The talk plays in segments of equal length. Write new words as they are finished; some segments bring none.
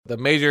The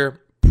major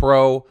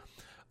pro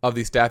of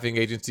the staffing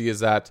agency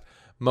is that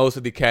most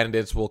of the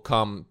candidates will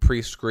come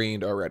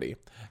pre-screened already,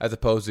 as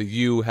opposed to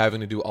you having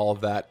to do all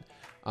of that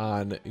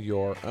on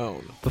your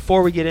own.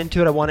 Before we get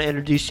into it, I want to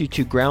introduce you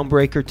to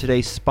Groundbreaker,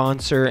 today's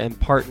sponsor and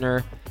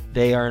partner.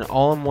 They are an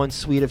all-in-one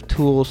suite of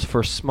tools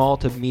for small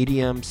to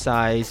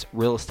medium-sized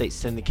real estate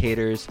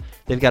syndicators.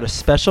 They've got a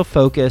special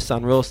focus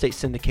on real estate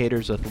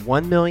syndicators with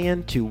 1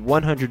 million to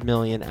 100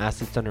 million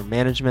assets under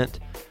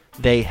management.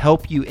 They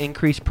help you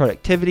increase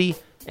productivity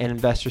and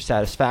investor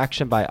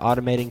satisfaction by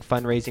automating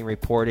fundraising,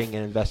 reporting,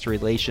 and investor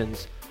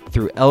relations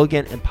through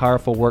elegant and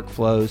powerful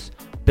workflows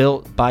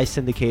built by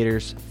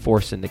syndicators for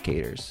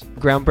syndicators.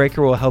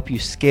 Groundbreaker will help you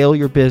scale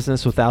your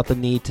business without the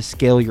need to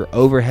scale your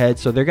overhead.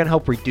 So they're going to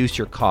help reduce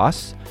your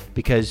costs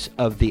because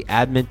of the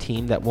admin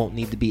team that won't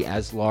need to be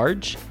as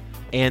large.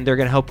 And they're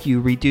going to help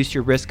you reduce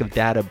your risk of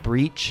data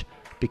breach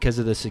because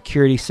of the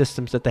security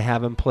systems that they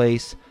have in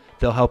place.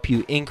 They'll help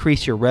you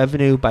increase your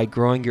revenue by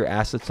growing your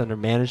assets under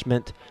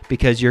management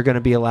because you're going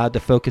to be allowed to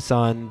focus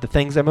on the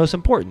things that are most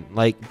important,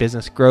 like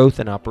business growth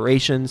and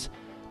operations,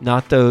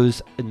 not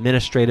those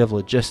administrative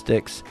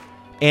logistics.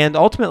 And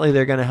ultimately,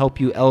 they're going to help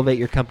you elevate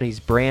your company's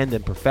brand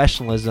and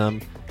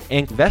professionalism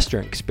and investor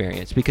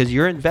experience because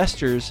your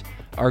investors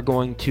are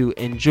going to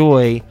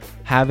enjoy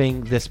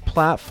having this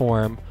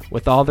platform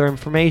with all their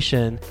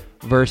information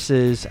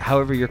versus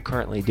however you're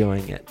currently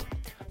doing it.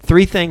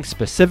 3 things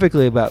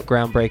specifically about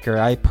Groundbreaker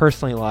I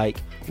personally like.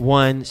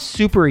 1,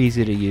 super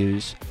easy to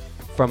use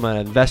from an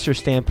investor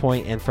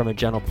standpoint and from a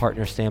general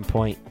partner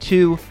standpoint.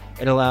 2,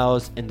 it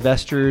allows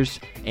investors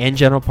and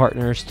general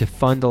partners to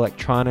fund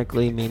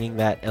electronically, meaning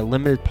that a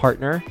limited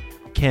partner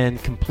can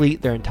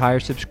complete their entire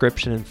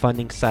subscription and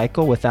funding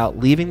cycle without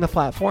leaving the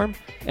platform.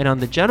 And on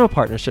the general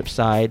partnership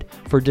side,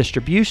 for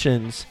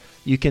distributions,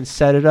 you can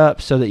set it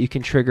up so that you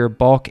can trigger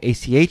bulk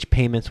ACH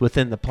payments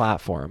within the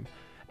platform.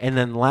 And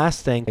then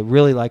last thing I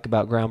really like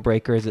about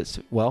Groundbreaker is it's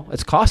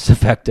cost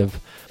effective.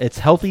 It's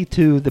healthy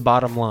to the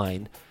bottom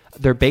line.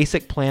 Their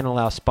basic plan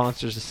allows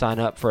sponsors to sign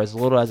up for as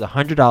little as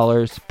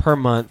 $100 per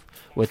month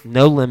with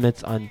no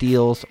limits on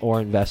deals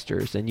or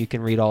investors. And you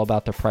can read all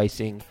about the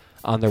pricing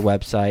on their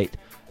website.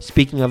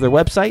 Speaking of their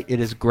website, it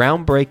is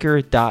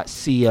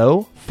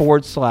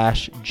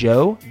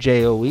groundbreaker.co/Joe,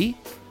 J-O-E.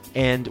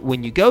 And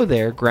when you go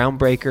there,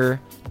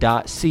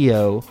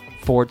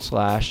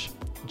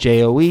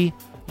 groundbreaker.co/Joe,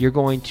 you're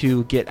going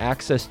to get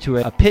access to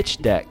a pitch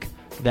deck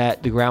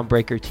that the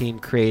Groundbreaker team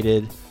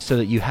created so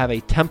that you have a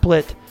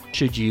template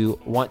should you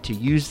want to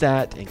use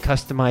that and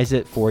customize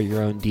it for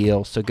your own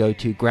deal. So go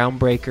to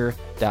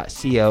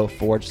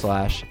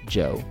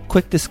groundbreaker.co/Joe.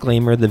 Quick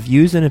disclaimer, the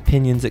views and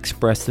opinions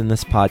expressed in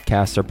this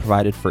podcast are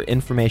provided for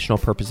informational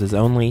purposes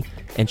only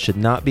and should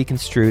not be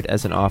construed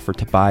as an offer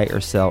to buy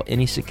or sell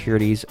any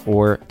securities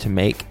or to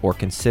make or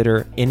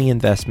consider any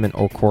investment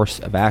or course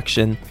of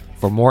action.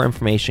 For more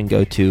information,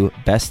 go to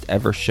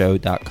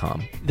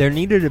bestevershow.com. There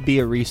needed to be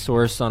a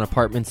resource on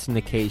apartment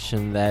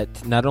syndication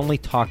that not only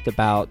talked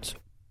about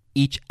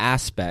each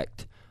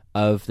aspect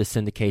of the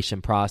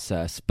syndication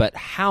process, but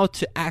how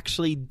to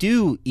actually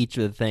do each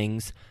of the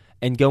things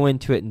and go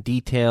into it in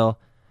detail.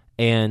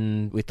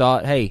 And we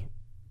thought, hey,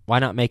 why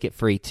not make it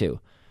free too?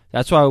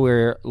 That's why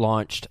we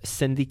launched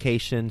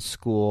Syndication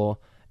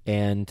School,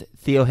 and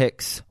Theo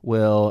Hicks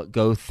will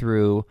go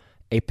through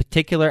a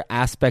particular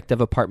aspect of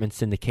apartment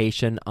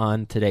syndication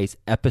on today's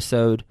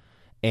episode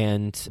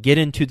and get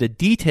into the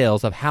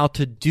details of how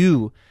to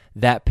do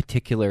that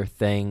particular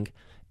thing.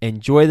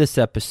 Enjoy this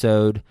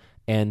episode,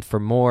 and for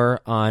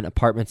more on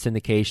apartment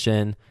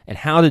syndication and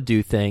how to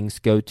do things,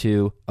 go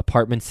to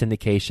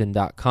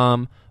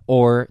apartmentsyndication.com,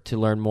 or to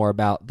learn more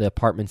about the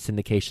Apartment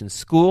Syndication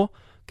School,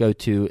 go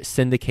to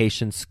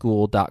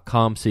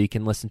syndicationschool.com so you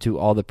can listen to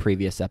all the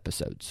previous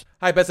episodes.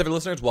 Hi, Best Ever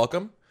listeners.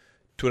 Welcome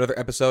to another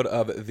episode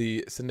of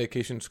the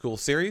Syndication School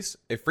series,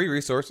 a free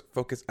resource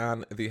focused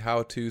on the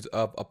how-tos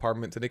of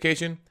apartment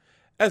syndication.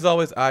 As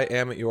always, I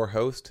am your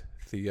host,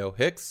 Theo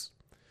Hicks.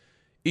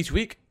 Each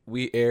week,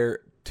 we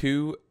air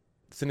 2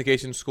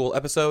 Syndication School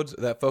episodes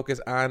that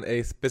focus on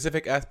a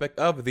specific aspect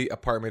of the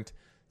apartment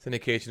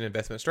syndication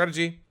investment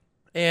strategy.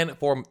 And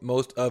for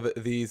most of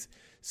these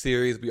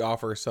series, we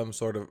offer some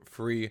sort of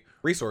free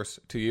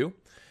resource to you.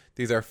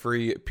 These are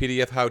free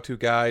PDF how-to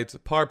guides,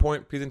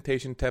 PowerPoint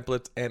presentation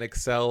templates, and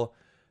Excel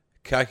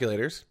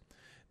calculators.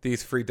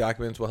 These free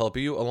documents will help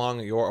you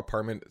along your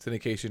apartment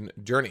syndication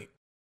journey.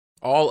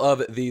 All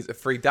of these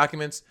free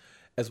documents,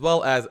 as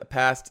well as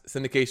past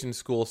Syndication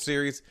School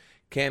series,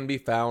 can be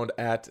found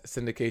at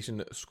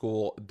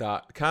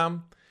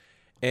syndicationschool.com.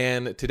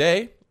 And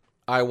today,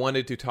 I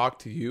wanted to talk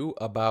to you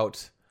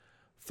about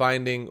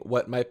finding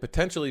what might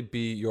potentially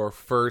be your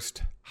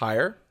first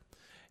hire,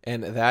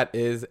 and that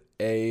is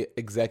an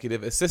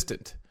executive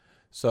assistant.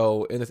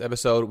 So in this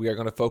episode, we are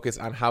going to focus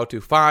on how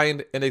to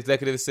find an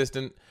executive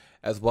assistant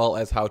as well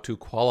as how to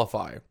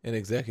qualify an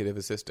executive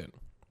assistant.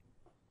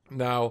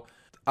 Now,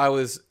 I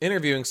was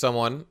interviewing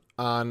someone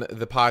on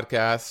the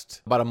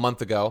podcast about a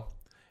month ago,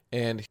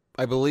 and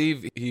I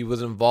believe he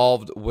was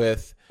involved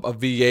with a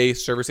VA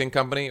servicing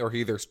company, or he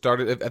either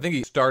started, I think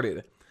he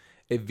started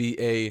a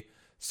VA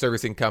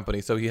servicing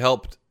company. So he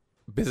helped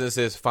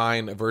businesses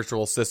find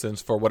virtual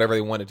assistants for whatever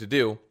they wanted to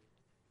do.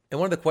 And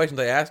one of the questions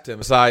I asked him,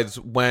 besides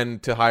when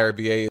to hire a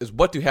VA, is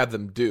what do you have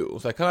them do?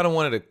 So I kind of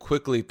wanted to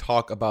quickly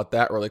talk about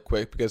that really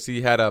quick because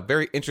he had a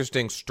very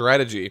interesting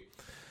strategy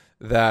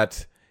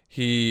that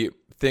he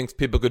thinks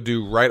people could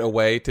do right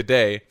away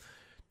today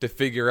to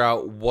figure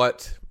out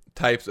what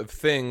types of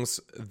things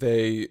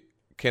they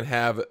can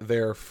have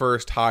their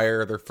first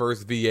hire, their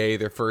first VA,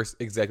 their first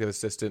executive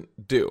assistant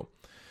do.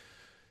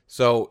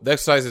 So the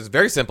exercise is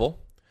very simple.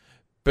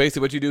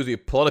 Basically what you do is you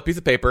pull out a piece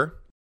of paper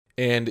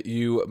and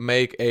you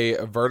make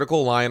a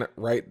vertical line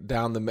right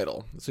down the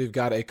middle. So you've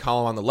got a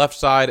column on the left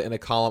side and a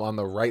column on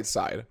the right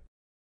side.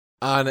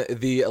 On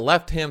the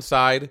left-hand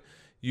side,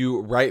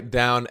 you write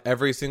down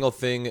every single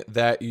thing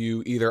that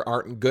you either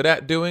aren't good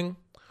at doing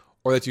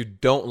or that you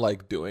don't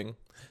like doing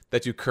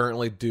that you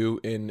currently do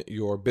in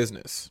your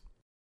business.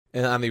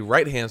 And on the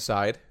right-hand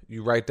side,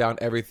 you write down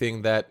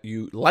everything that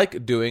you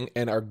like doing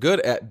and are good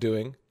at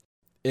doing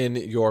in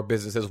your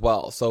business as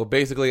well. So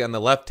basically on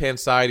the left-hand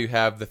side, you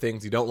have the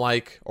things you don't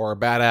like or are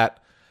bad at.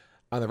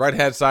 On the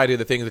right-hand side, you have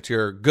the things that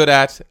you're good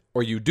at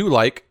or you do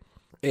like.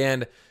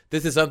 And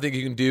this is something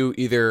you can do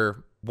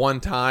either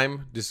one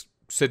time, just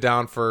sit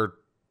down for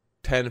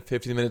 10,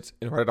 15 minutes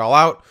and write it all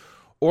out.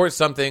 Or it's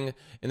something,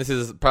 and this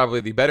is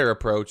probably the better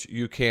approach,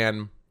 you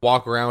can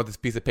walk around with this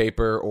piece of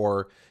paper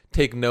or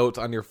take notes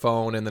on your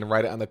phone and then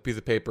write it on the piece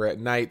of paper at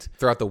night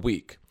throughout the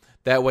week.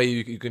 That way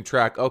you can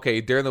track,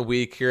 okay, during the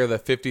week, here are the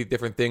 50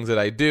 different things that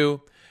I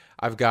do.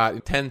 I've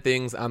got 10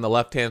 things on the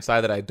left-hand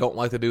side that I don't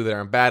like to do that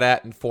I'm bad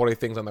at, and 40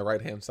 things on the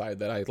right-hand side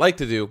that I like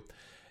to do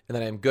and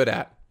that I'm good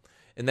at.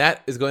 And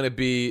that is going to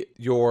be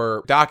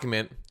your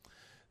document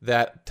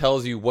that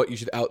tells you what you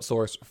should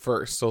outsource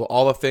first. So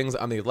all the things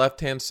on the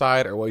left-hand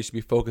side are what you should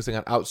be focusing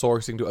on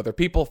outsourcing to other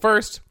people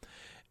first,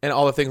 and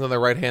all the things on the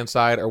right-hand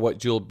side are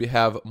what you'll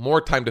have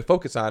more time to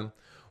focus on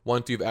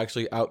once you've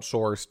actually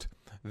outsourced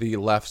the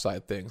left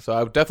side thing. So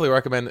I would definitely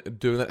recommend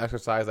doing that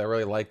exercise. I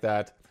really like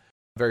that.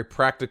 Very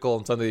practical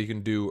and something that you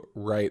can do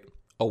right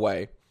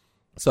away.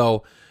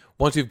 So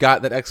once you've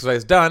got that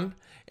exercise done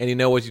and you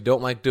know what you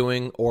don't like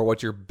doing or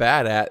what you're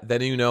bad at,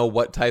 then you know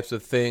what types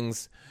of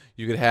things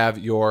you could have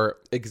your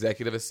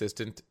executive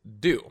assistant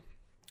do.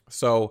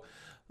 So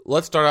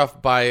let's start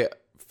off by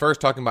first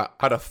talking about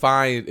how to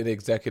find an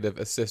executive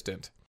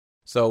assistant.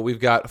 So we've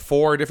got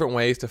 4 different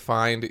ways to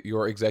find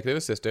your executive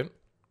assistant.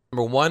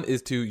 Number 1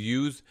 is to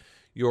use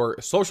your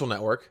social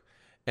network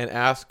and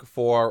ask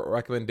for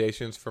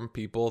recommendations from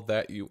people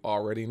that you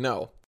already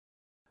know.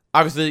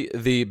 Obviously,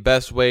 the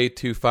best way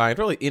to find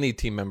really any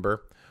team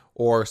member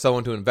or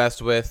someone to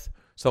invest with,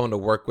 someone to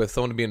work with,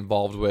 someone to be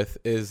involved with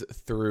is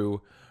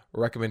through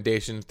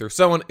recommendations through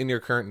someone in your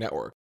current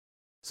network.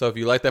 So if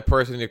you like that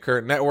person in your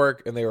current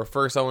network and they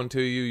refer someone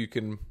to you, you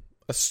can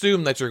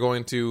assume that you're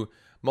going to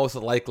most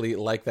likely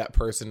like that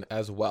person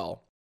as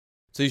well.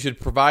 So you should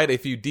provide a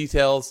few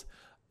details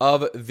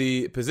of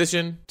the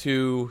position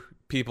to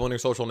people in your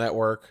social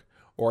network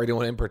or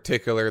anyone in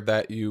particular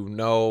that you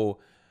know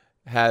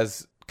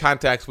has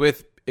contacts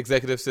with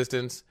executive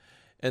assistants,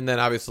 and then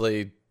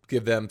obviously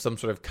give them some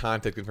sort of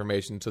contact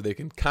information so they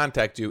can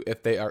contact you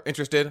if they are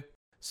interested.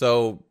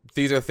 So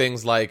these are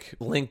things like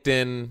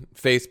LinkedIn,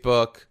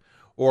 Facebook,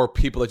 or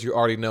people that you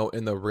already know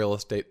in the real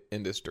estate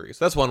industry.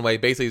 So that's one way,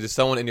 basically just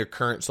someone in your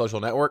current social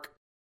network.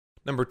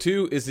 Number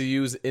 2 is to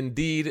use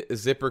Indeed,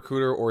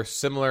 ZipRecruiter, or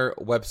similar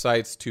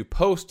websites to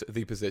post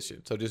the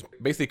position. So just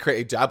basically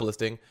create a job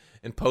listing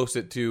and post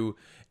it to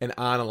an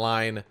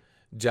online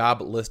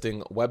job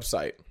listing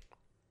website.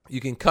 You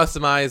can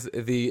customize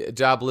the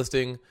job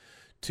listing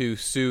to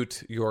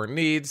suit your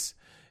needs,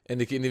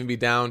 and it can even be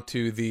down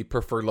to the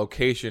preferred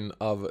location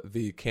of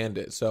the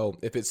candidate. So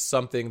if it's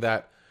something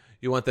that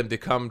you want them to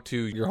come to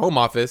your home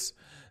office,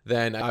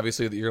 then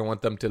obviously you're going to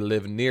want them to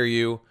live near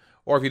you.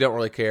 Or if you don't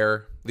really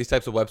care, these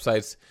types of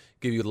websites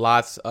give you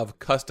lots of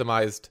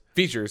customized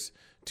features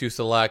to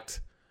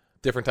select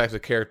different types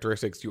of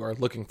characteristics you are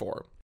looking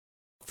for.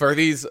 For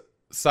these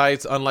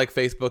sites, unlike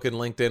Facebook and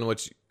LinkedIn,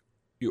 which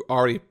you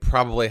already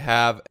probably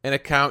have an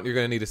account, you're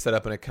going to need to set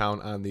up an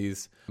account on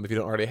these if you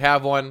don't already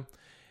have one.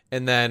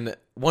 And then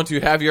once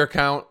you have your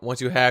account, once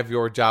you have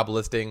your job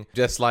listing,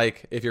 just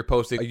like if you're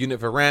posting a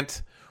unit for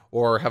rent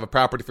or have a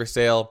property for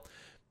sale,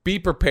 be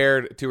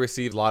prepared to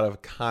receive a lot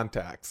of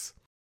contacts.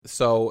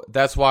 So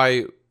that's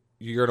why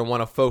you're going to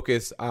want to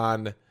focus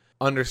on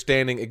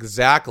understanding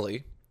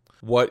exactly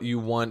what you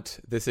want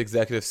this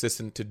executive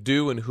assistant to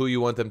do and who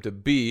you want them to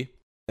be.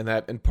 And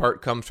that in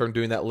part comes from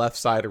doing that left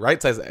side, right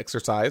side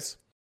exercise,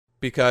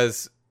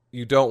 because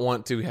you don't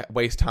want to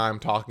waste time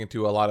talking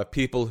to a lot of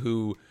people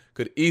who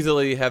could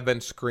easily have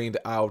been screened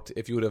out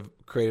if you would have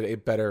created a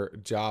better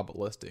job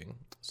listing.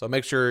 So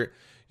make sure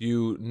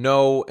you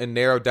know and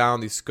narrow down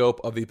the scope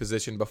of the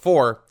position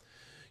before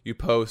you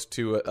post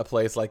to a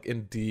place like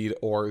Indeed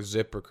or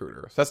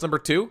ZipRecruiter. So that's number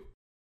 2.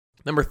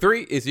 Number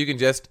 3 is you can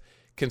just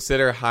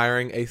consider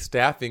hiring a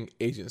staffing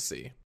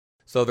agency.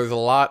 So there's a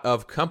lot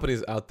of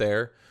companies out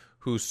there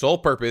whose sole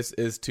purpose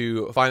is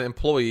to find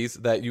employees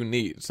that you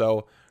need.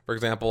 So For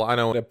example, I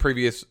know a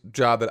previous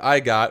job that I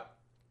got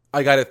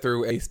it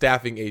through a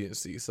staffing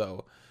agency.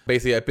 So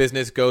basically a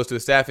business goes to a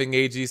staffing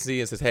agency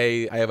and says,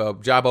 hey, I have a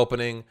job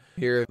opening.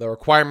 Here are the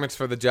requirements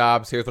for the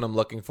jobs. Here's what I'm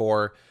looking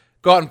for.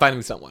 Go out and find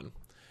me someone.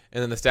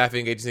 And then the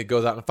staffing agency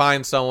goes out and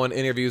finds someone,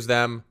 interviews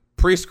them,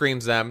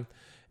 pre-screens them,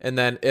 and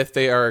then if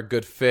they are a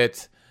good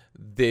fit,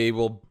 they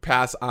will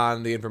pass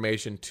on the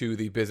information to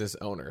the business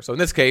owner. So in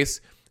this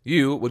case,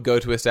 you would go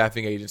to a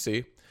staffing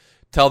agency,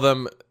 tell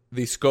them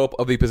the scope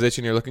of the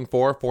position you're looking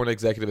for an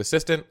executive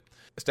assistant.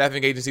 The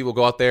staffing agency will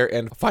go out there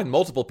and find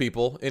multiple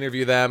people,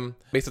 interview them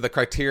based on the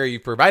criteria you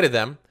provided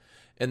them.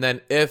 And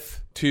then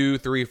if 2,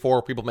 3,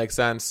 4 people make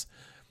sense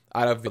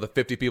out of the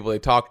 50 people they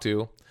talk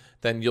to,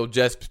 then you'll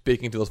just be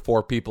speaking to those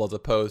 4 people as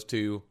opposed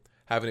to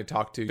having to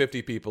talk to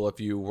 50 people if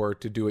you were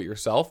to do it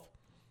yourself.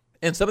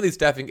 And some of these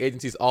staffing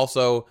agencies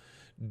also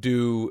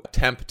do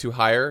temp to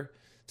hire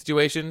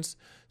situations.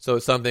 So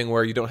it's something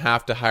where you don't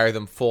have to hire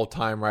them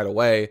full-time right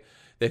away.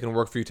 They can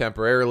work for you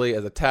temporarily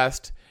as a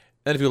test.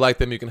 And if you like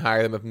them, you can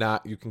hire them. If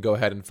not, you can go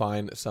ahead and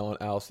find someone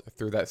else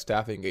through that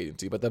staffing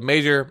agency. But the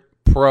major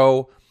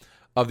pro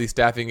of the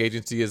staffing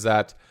agency is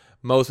that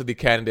most of the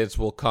candidates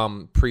will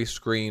come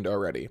pre-screened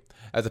already,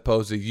 as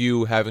opposed to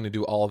you having to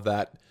do all of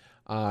that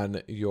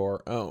on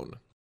your own.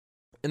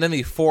 And then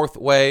the fourth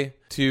way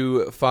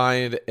to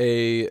find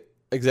a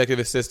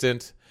executive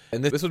assistant,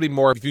 and this would be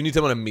more if you need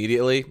someone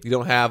immediately, you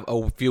don't have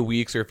a few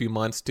weeks or a few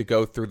months to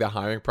go through the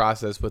hiring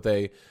process with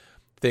a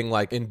thing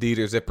like Indeed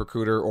or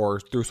ZipRecruiter or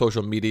through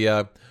social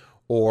media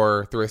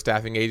or through a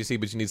staffing agency,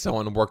 but you need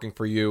someone working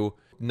for you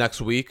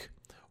next week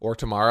or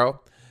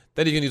tomorrow.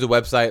 Then you can use a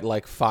website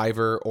like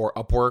Fiverr or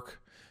Upwork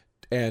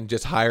and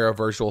just hire a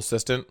virtual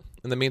assistant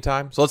in the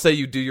meantime. So let's say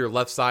you do your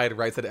left side,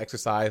 right side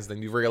exercise,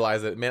 then you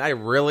realize that, man, I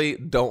really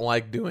don't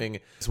like doing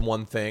this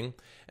one thing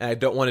and I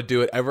don't want to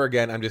do it ever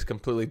again. I'm just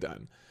completely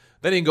done.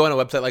 Then you can go on a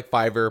website like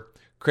Fiverr,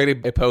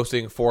 create a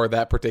posting for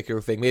that particular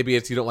thing. Maybe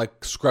it's you don't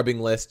like scrubbing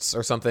lists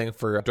or something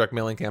for direct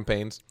mailing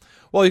campaigns.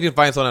 Well, you can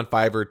find someone on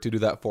Fiverr to do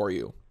that for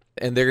you.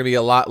 And they're going to be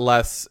a lot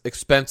less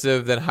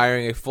expensive than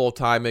hiring a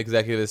full-time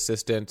executive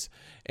assistant,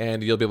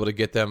 and you'll be able to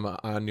get them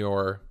on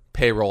your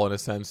payroll in a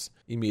sense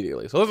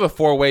immediately. So those are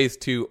 4 ways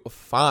to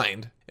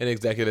find an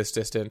executive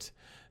assistant.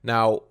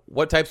 Now,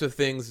 what types of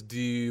things do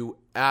you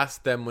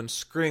ask them when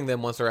screening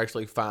them once they're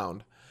actually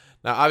found?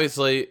 Now,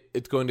 obviously,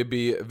 it's going to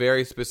be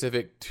very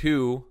specific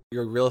to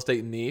your real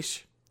estate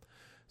niche.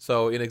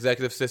 So an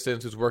executive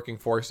assistant who's working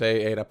for,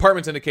 say, an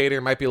apartment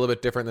syndicator might be a little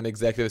bit different than an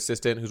executive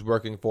assistant who's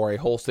working for a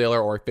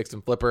wholesaler or a fix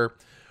and flipper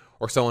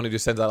or someone who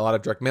just sends out a lot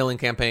of direct mailing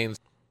campaigns.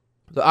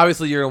 So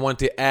obviously, you're going to want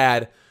to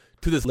add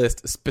to this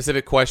list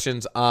specific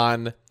questions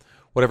on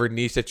whatever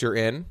niche that you're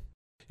in.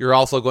 You're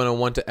also going to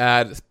want to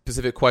add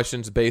specific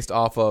questions based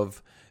off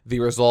of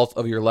the results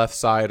of your left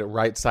side,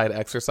 right side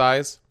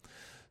exercise.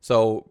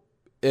 So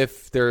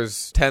if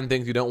there's 10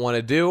 things you don't want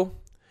to do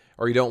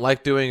or you don't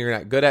like doing, you're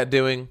not good at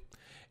doing,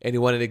 and you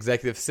want an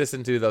executive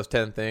assistant to do those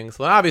 10 things,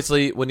 well,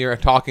 obviously, when you're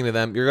talking to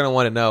them, you're going to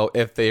want to know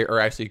if they are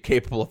actually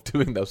capable of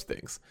doing those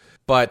things.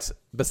 But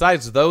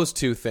besides those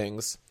 2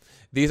 things,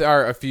 these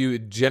are a few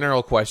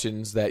general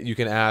questions that you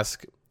can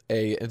ask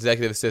an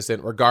executive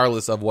assistant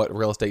regardless of what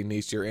real estate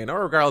niche you're in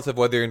or regardless of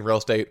whether you're in real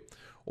estate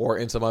or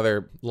in some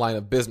other line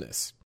of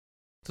business.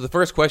 So the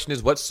first question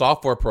is, what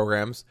software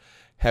programs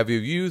have you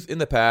used in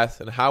the past,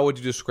 and how would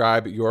you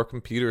describe your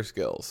computer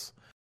skills?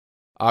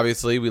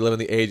 Obviously, we live in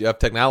the age of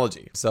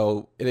technology.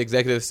 So an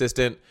executive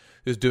assistant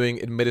who's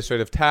doing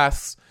administrative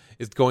tasks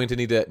is going to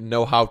need to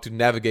know how to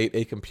navigate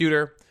a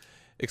computer,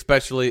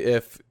 especially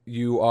if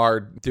you are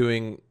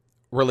doing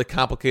really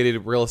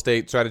complicated real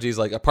estate strategies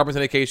like apartment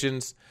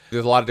syndications.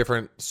 There's a lot of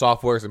different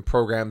softwares and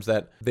programs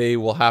that they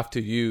will have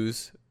to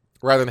use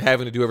rather than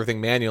having to do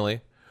everything manually.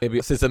 Maybe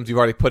systems you've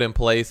already put in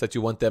place that you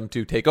want them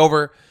to take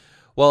over.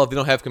 Well, if they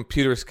don't have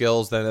computer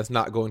skills, then that's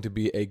not going to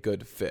be a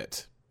good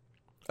fit.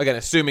 Again,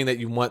 assuming that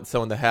you want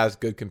someone that has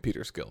good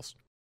computer skills.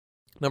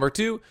 Number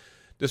 2,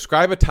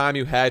 describe a time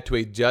you had to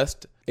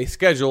adjust a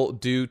schedule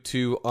due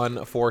to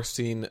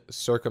unforeseen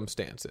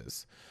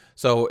circumstances.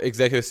 So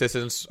executive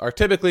assistants are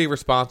typically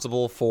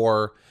responsible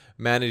for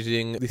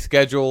managing the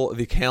schedule,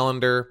 the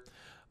calendar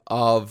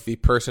of the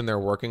person they're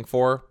working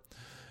for.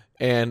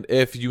 And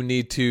if you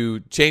need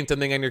to change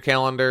something on your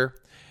calendar,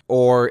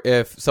 or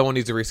if someone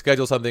needs to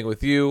reschedule something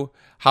with you,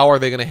 how are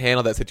they going to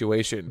handle that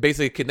situation?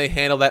 Basically, can they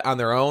handle that on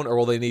their own, or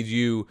will they need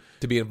you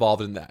to be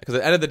involved in that? Because at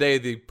the end of the day,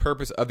 the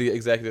purpose of the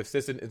executive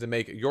assistant is to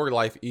make your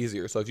life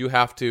easier. So if you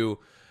have to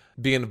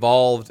be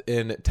involved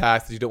in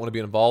tasks that you don't want to be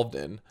involved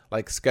in,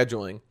 like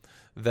scheduling,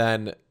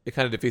 then it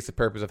kind of defeats the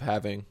purpose of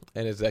having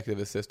an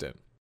executive assistant.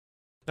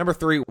 Number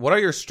 3, what are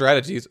your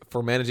strategies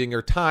for managing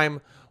your time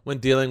when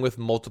dealing with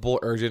multiple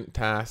urgent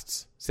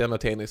tasks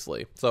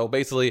simultaneously? So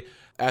basically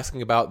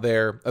asking about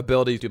their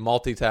ability to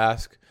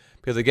multitask,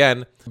 because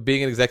again,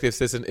 being an executive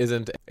assistant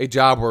isn't a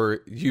job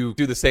where you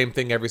do the same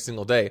thing every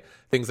single day.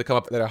 Things that come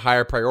up that are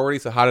higher priority.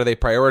 So how do they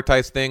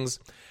prioritize things?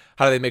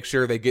 How do they make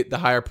sure they get the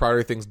higher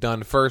priority things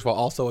done first while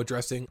also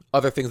addressing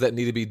other things that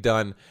need to be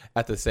done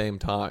at the same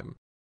time?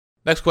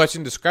 Next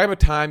question, describe a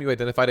time you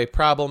identified a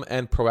problem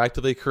and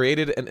proactively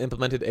created and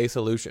implemented a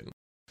solution.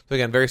 So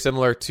again, very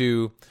similar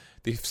to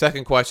the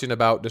second question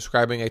about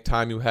describing a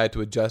time you had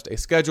to adjust a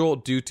schedule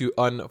due to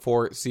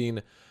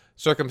unforeseen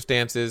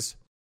circumstances.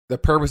 The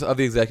purpose of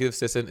the executive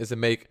assistant is to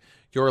make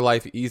your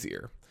life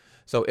easier.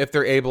 So if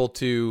they're able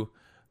to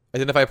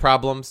identify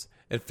problems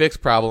and fix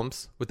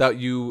problems without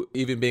you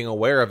even being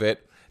aware of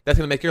it, that's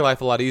going to make your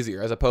life a lot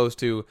easier, as opposed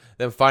to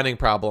them finding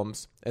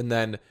problems and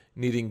then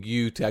needing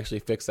you to actually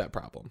fix that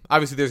problem.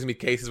 Obviously, there's going to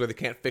be cases where they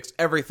can't fix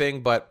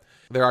everything, but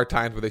there are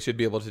times where they should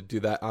be able to do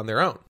that on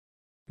their own.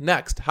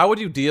 Next, how would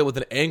you deal with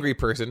an angry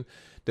person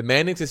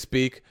demanding to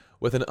speak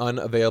with an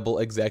unavailable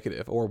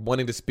executive, or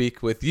wanting to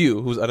speak with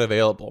you who's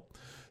unavailable?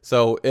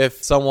 So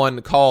if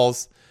someone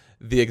calls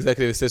the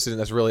executive assistant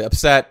that's really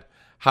upset,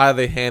 how do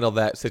they handle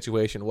that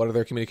situation? What are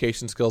their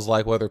communication skills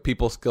like? What are their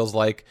people skills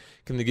like?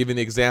 Can they give you an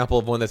example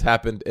of when this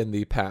happened in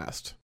the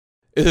past?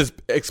 It is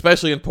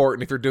especially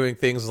important if you're doing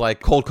things like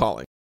cold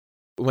calling.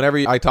 Whenever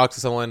I talk to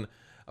someone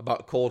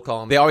about cold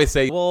calling, they always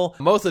say, well,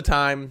 most of the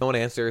time no one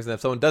answers. And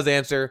if someone does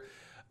answer,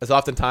 it's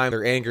oftentimes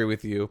they're angry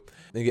with you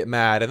and get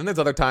mad. And then there's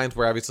other times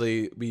where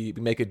obviously we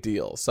make a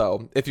deal.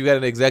 So if you've got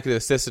an executive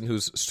assistant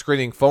who's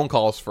screening phone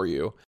calls for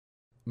you,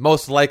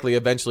 most likely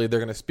eventually they're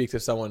going to speak to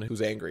someone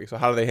who's angry. So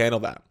how do they handle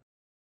that?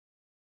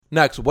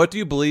 Next, what do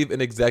you believe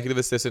an executive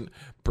assistant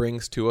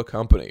brings to a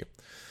company?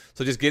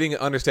 So just getting an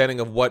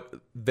understanding of what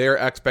their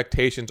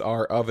expectations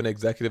are of an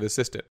executive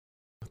assistant.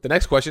 The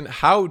next question,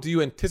 how do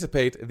you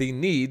anticipate the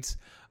needs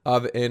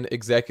of an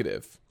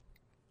executive?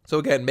 So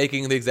again,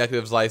 making the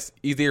executive's life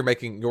easier,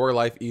 making your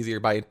life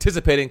easier by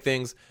anticipating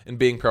things and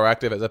being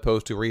proactive as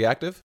opposed to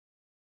reactive.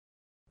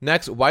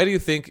 Next, why do you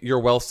think you're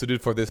well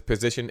suited for this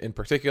position in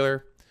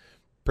particular?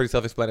 Pretty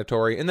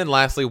self-explanatory. And then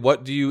lastly,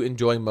 what do you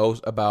enjoy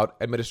most about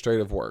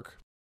administrative work?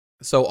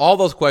 So all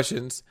those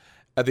questions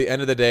at the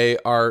end of the day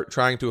are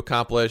trying to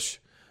accomplish,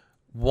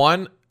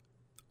 one,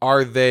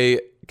 are they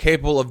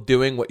capable of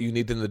doing what you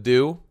need them to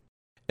do?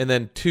 And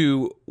then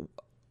two,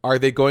 are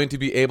they going to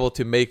be able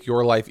to make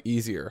your life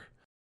easier?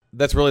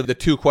 That's really the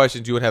two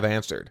questions you would have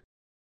answered.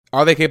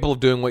 Are they capable of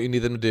doing what you need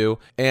them to do?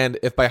 And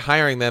if by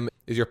hiring them,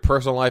 is your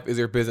personal life, is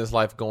your business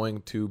life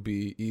going to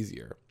be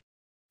easier?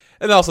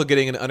 And also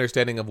getting an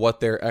understanding of what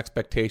their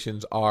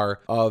expectations are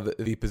of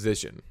the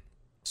position,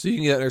 so you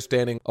can get an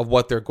understanding of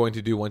what they're going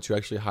to do once you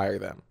actually hire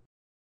them.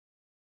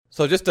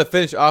 So just to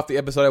finish off the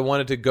episode, I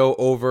wanted to go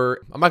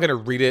over, I'm not going to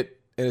read it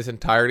in its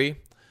entirety,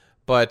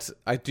 but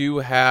I do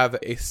have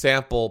a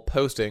sample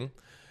posting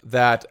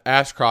that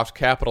Ashcroft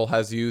Capital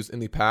has used in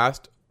the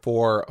past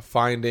for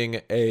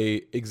finding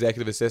a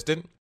executive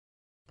assistant.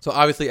 So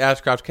obviously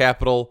Ashcroft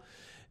Capital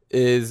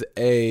is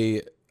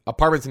a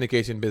apartment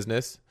syndication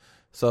business.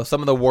 So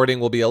some of the wording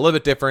will be a little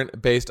bit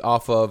different based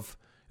off of,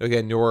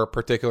 again, your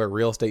particular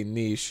real estate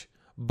niche.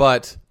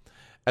 But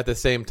at the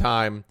same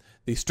time,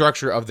 the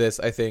structure of this,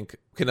 I think,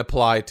 can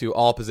apply to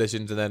all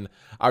positions. And then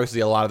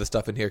obviously a lot of the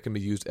stuff in here can be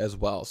used as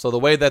well. So the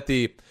way that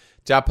the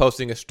job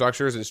posting is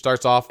structured, it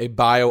starts off a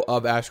bio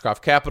of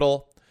Ashcroft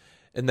Capital,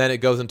 and then it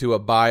goes into a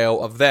bio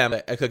of them,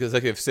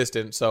 executive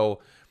assistant. So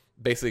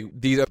basically,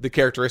 these are the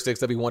characteristics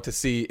that we want to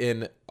see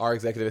in our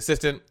executive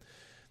assistant.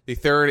 The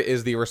third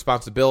is the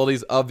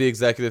responsibilities of the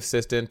executive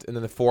assistant. And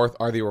then the fourth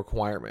are the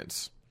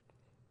requirements.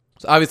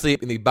 So obviously,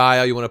 in the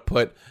bio, you want to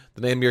put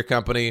the name of your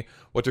company,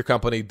 what your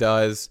company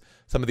does,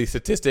 some of the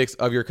statistics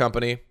of your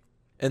company.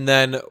 And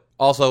then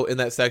also in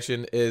that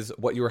section is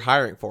what you are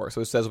hiring for.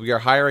 So it says, we are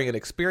hiring an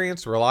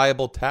experienced,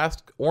 reliable,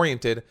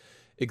 task-oriented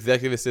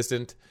executive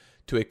assistant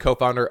to a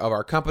co-founder of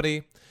our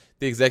company.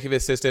 The executive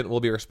assistant will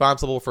be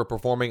responsible for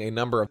performing a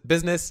number of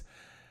business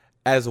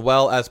as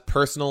well as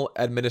personal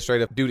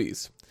administrative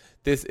duties.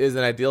 This is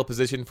an ideal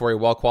position for a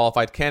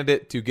well-qualified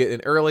candidate to get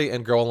in early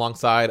and grow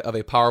alongside of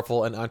a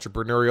powerful and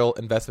entrepreneurial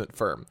investment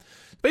firm.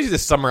 Basically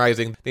just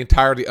summarizing the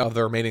entirety of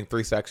the remaining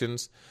three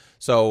sections.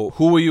 So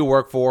who will you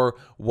work for?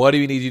 What do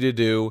we need you to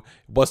do?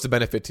 What's the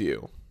benefit to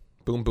you?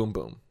 Boom, boom,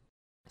 boom.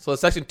 So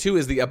section 2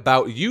 is the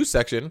About You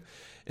section.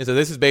 And so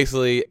this is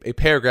basically a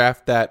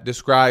paragraph that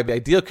describes the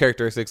ideal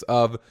characteristics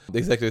of the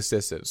executive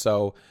assistant.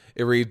 So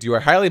it reads, you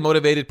are highly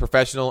motivated,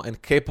 professional,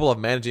 and capable of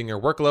managing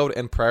your workload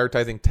and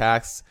prioritizing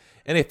tasks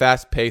in a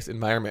fast-paced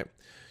environment.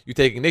 You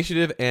take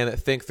initiative and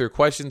think through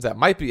questions that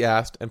might be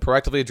asked and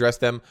proactively address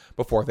them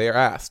before they are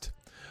asked.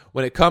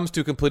 When it comes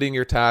to completing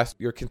your tasks,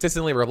 you're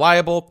consistently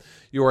reliable.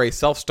 You are a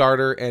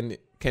self-starter and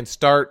can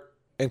start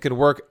and can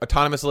work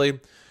autonomously.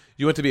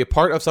 You want to be a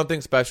part of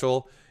something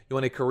special. You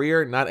want a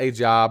career, not a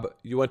job.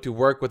 You want to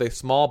work with a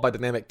small but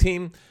dynamic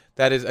team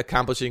that is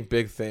accomplishing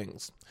big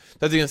things.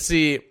 So as you can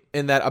see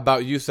in that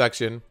About You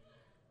section,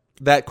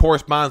 that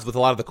corresponds with a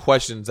lot of the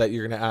questions that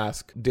you're going to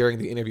ask during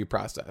the interview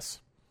process.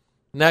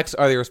 Next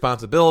are the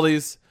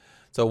responsibilities.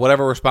 So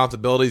whatever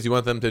responsibilities you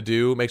want them to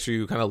do, make sure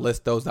you kind of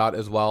list those out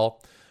as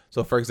well.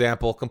 So for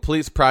example,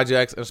 completes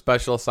projects and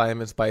special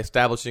assignments by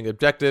establishing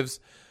objectives,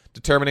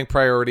 determining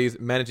priorities,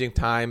 managing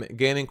time,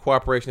 gaining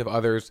cooperation of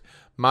others,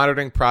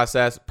 monitoring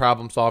process,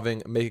 problem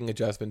solving, making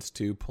adjustments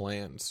to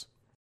plans.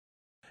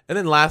 And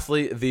then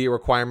lastly, the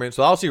requirements.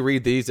 So I'll actually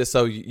read these just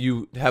so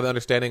you have an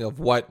understanding of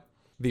what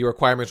the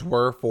requirements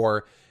were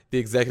for the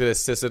executive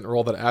assistant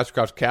role that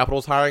Ashcroft Capital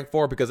is hiring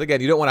for. Because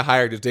again, you don't want to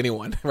hire just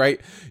anyone,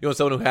 right? You want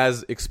someone who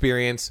has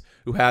experience,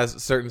 who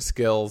has certain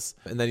skills.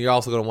 And then you're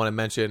also going to want to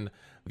mention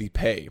the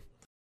pay.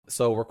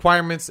 So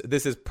requirements,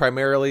 this is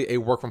primarily a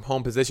work from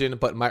home position,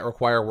 but might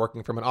require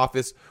working from an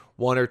office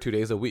 1 or 2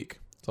 days a week.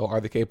 So are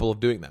they capable of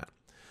doing that?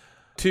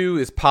 2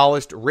 is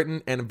polished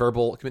written and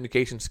verbal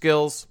communication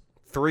skills.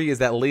 3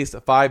 is at least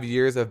 5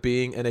 years of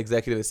being an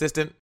executive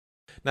assistant.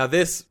 Now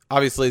this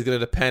obviously is going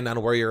to depend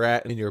on where you're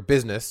at in your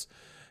business,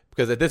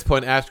 because at this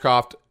point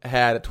Ashcroft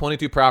had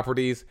 22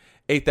 properties,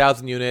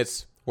 8,000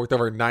 units, worth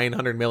over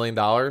 $900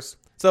 million.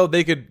 So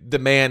they could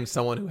demand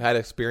someone who had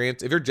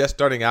experience. If you're just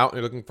starting out and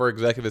you're looking for an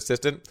executive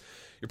assistant,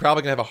 you're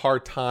probably going to have a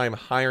hard time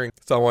hiring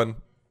someone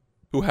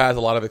who has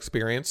a lot of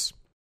experience.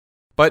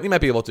 But you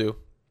might be able to.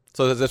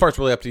 So this part's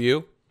really up to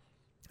you.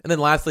 And then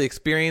lastly,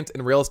 experience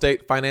in real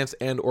estate, finance,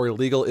 and or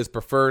legal is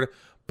preferred,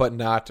 but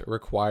not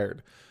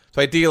required.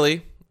 So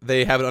ideally,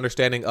 they have an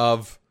understanding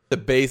of the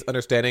base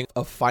understanding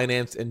of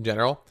finance in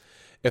general,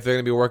 if they're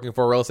going to be working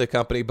for a real estate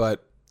company.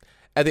 But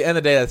at the end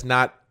of the day, that's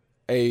not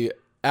a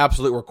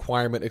absolute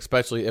requirement,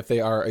 especially if they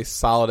are a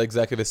solid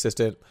executive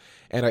assistant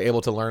and are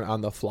able to learn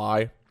on the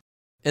fly.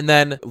 And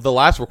then the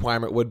last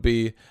requirement would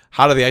be,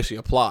 how do they actually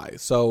apply?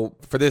 So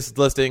for this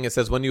listing, it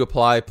says when you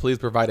apply, please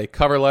provide a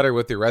cover letter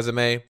with your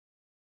resume.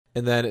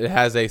 And then it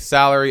has a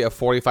salary of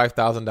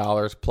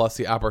 $45,000 plus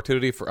the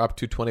opportunity for up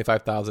to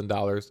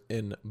 $25,000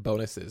 in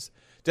bonuses.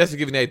 Just to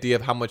give you an idea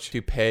of how much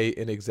to pay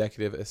an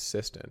executive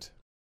assistant.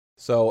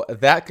 So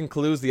that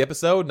concludes the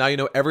episode. Now you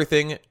know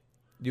everything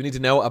you need to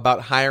know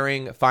about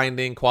hiring,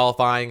 finding,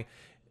 qualifying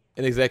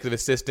an executive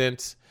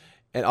assistant.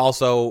 And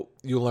also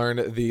you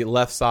learn the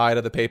left side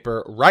of the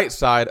paper, right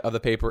side of the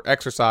paper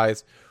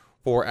exercise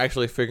for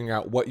actually figuring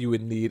out what you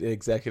would need an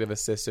executive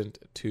assistant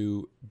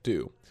to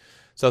do.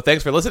 So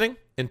thanks for listening.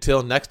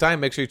 Until next time,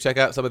 make sure you check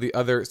out some of the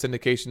other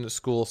syndication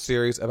school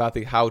series about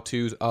the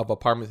how-tos of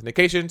apartment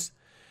syndications.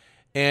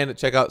 And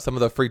check out some of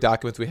the free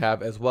documents we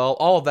have as well.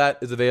 All of that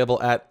is available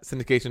at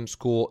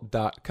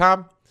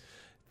syndicationschool.com.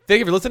 Thank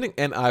you for listening,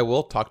 and I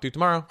will talk to you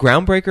tomorrow.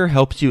 Groundbreaker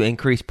helps you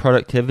increase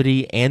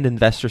productivity and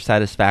investor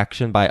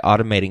satisfaction by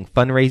automating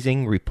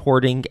fundraising,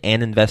 reporting,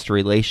 and investor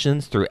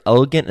relations through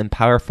elegant and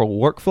powerful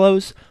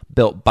workflows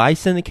built by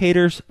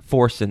syndicators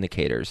for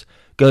syndicators.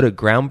 Go to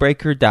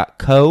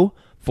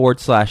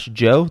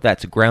groundbreaker.co/Joe.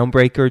 That's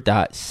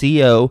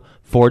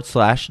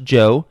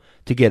groundbreaker.co/Joe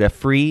to get a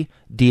free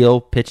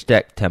deal pitch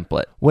deck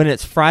template. When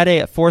it's Friday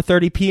at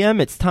 4:30 p.m.,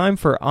 it's time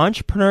for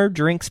Entrepreneur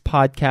Drinks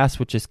Podcast,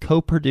 which is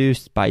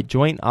co-produced by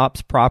Joint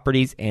Ops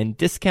Properties and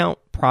Discount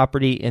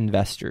Property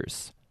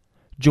Investors.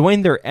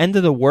 Join their end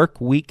of the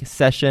work week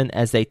session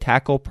as they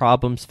tackle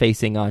problems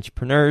facing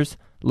entrepreneurs.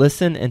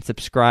 Listen and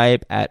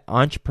subscribe at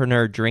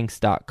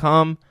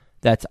entrepreneurdrinks.com.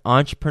 That's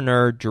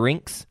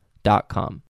entrepreneurdrinks.com.